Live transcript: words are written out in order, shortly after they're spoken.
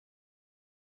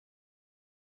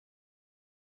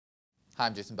Hi,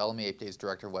 I'm Jason Bellamy, APTA's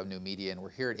Director of Web New Media, and we're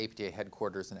here at APTA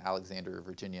headquarters in Alexandria,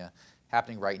 Virginia.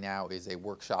 Happening right now is a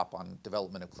workshop on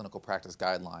development of clinical practice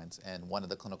guidelines, and one of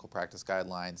the clinical practice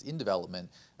guidelines in development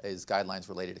is guidelines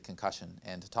related to concussion.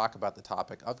 And to talk about the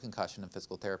topic of concussion and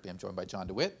physical therapy, I'm joined by John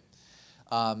DeWitt.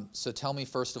 So tell me,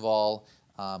 first of all,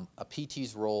 a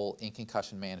PT's role in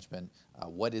concussion management.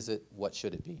 What is it? What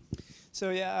should it be? So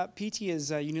yeah, PT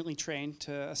is uniquely trained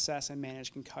to assess and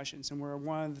manage concussions, and we're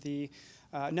one of the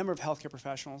number of healthcare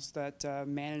professionals that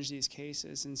manage these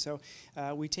cases. And so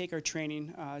we take our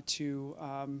training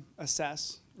to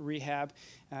assess, rehab,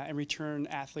 and return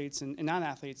athletes and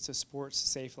non-athletes to sports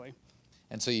safely.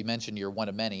 And so you mentioned you're one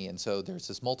of many, and so there's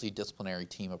this multidisciplinary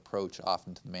team approach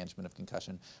often to the management of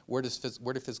concussion. Where do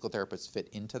physical therapists fit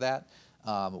into that?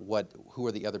 Who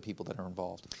are the other people that are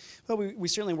involved? Well, we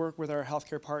certainly work with our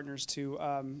healthcare partners to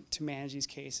manage these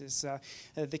cases.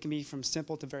 They can be from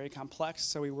simple to very complex.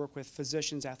 So we work with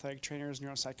physicians, athletic trainers,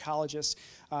 neuropsychologists,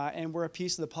 and we're a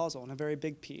piece of the puzzle, and a very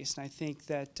big piece. And I think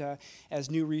that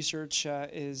as new research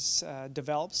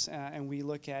develops and we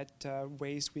look at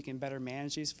ways we can better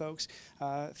manage these folks,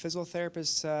 physical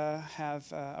therapists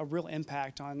have a real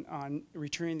impact on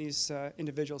returning these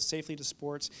individuals safely to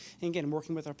sports, and again,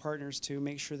 working with our partners to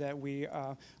make sure that we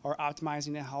are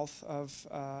optimizing the health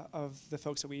of the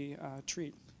folks that we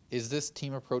treat. Is this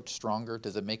team approach stronger?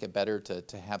 Does it make it better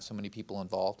to have so many people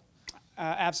involved?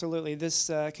 Absolutely.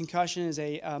 This concussion is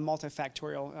a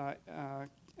multifactorial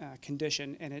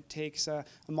condition, and it takes a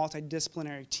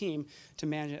multidisciplinary team to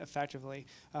manage it effectively.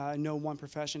 No one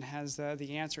profession has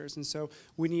the answers, and so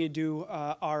we need to do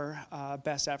our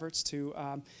best efforts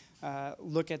to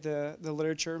look at the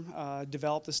literature,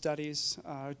 develop the studies,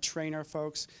 train our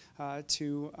folks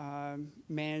to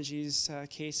manage these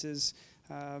cases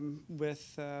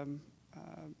with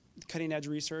cutting-edge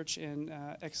research and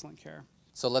excellent care.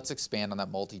 So let's expand on that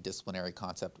multidisciplinary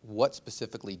concept. What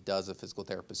specifically does a physical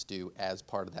therapist do as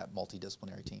part of that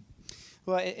multidisciplinary team?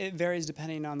 Well, it varies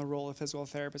depending on the role of physical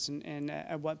therapist and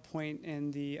at what point in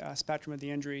the spectrum of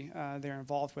the injury they're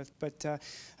involved with. But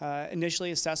initially,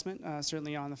 assessment,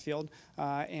 certainly on the field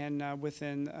and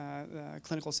within the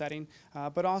clinical setting,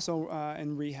 but also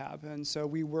in rehab. And so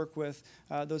we work with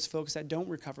those folks that don't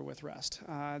recover with rest,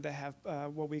 that have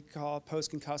what we call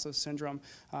post-concussive syndrome,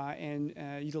 and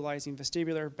utilizing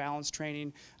vestibular, balance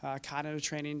training, cognitive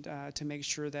training to make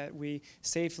sure that we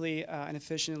safely and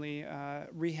efficiently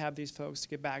rehab these folks to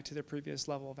get back to their previous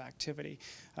level of activity.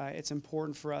 It's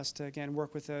important for us to, again,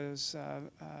 work with those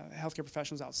healthcare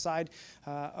professionals outside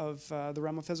of the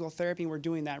realm of physical therapy, and we're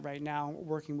doing that right now,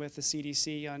 working with the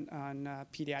CDC on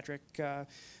pediatric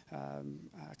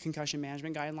concussion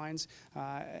management guidelines,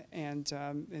 and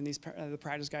in the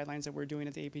practice guidelines that we're doing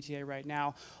at the APTA right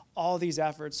now. All these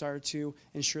efforts are to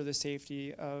ensure the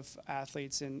safety of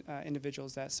athletes and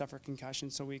individuals that suffer concussion,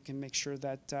 so we can make sure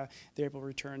that they're able to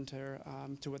return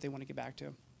to what they want to get back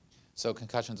to. So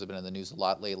concussions have been in the news a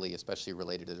lot lately, especially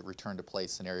related to return-to-play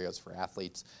scenarios for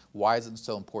athletes. Why is it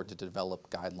so important to develop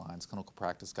guidelines, clinical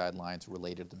practice guidelines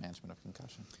related to the management of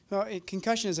concussion? Well,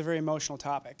 concussion is a very emotional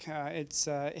topic. It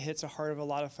hits the heart of a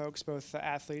lot of folks, both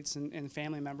athletes and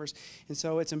family members. And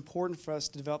so it's important for us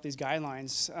to develop these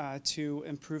guidelines to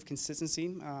improve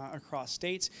consistency across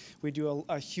states. We do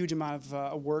a huge amount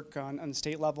of work on the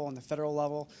state level and the federal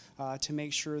level to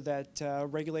make sure that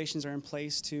regulations are in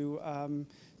place to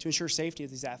ensure safety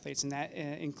of these athletes, and that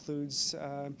includes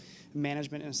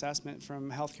management and assessment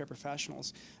from healthcare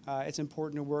professionals. It's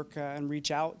important to work and reach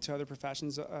out to other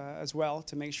professions as well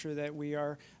to make sure that we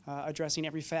are addressing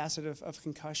every facet of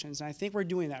concussions. And I think we're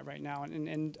doing that right now.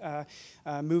 And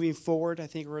moving forward, I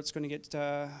think it's going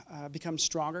to become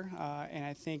stronger, and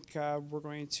I think we're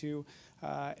going to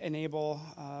enable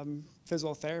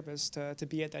physical therapists to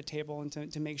be at that table and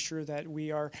to make sure that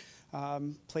we are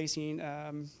placing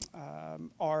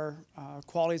our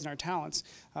qualities and our talents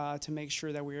to make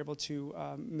sure that we're able to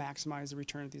maximize the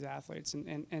return of these athletes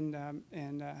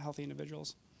and healthy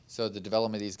individuals. So the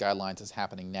development of these guidelines is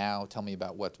happening now. Tell me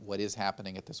about what is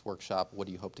happening at this workshop. What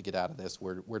do you hope to get out of this?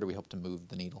 Where do we hope to move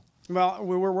the needle? Well,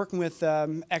 we're working with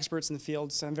experts in the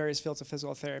fields, various fields of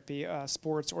physical therapy,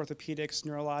 sports, orthopedics,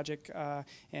 neurologic,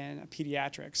 and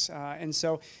pediatrics. And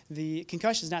so the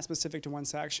concussion is not specific to one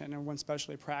section or one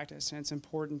specialty practice, and it's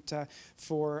important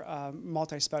for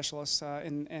multi-specialists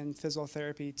in physical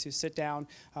therapy to sit down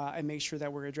and make sure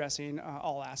that we're addressing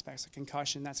all aspects of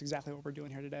concussion. That's exactly what we're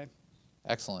doing here today.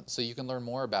 Excellent. So you can learn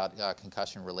more about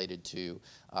concussion related to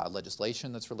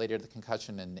legislation that's related to the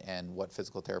concussion and what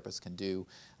physical therapists can do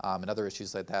and other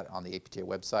issues like that on the APTA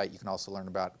website. You can also learn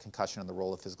about concussion and the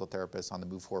role of physical therapists on the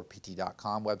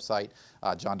moveforwardpt.com website.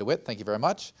 John DeWitt, thank you very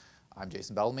much. I'm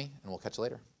Jason Bellamy, and we'll catch you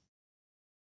later.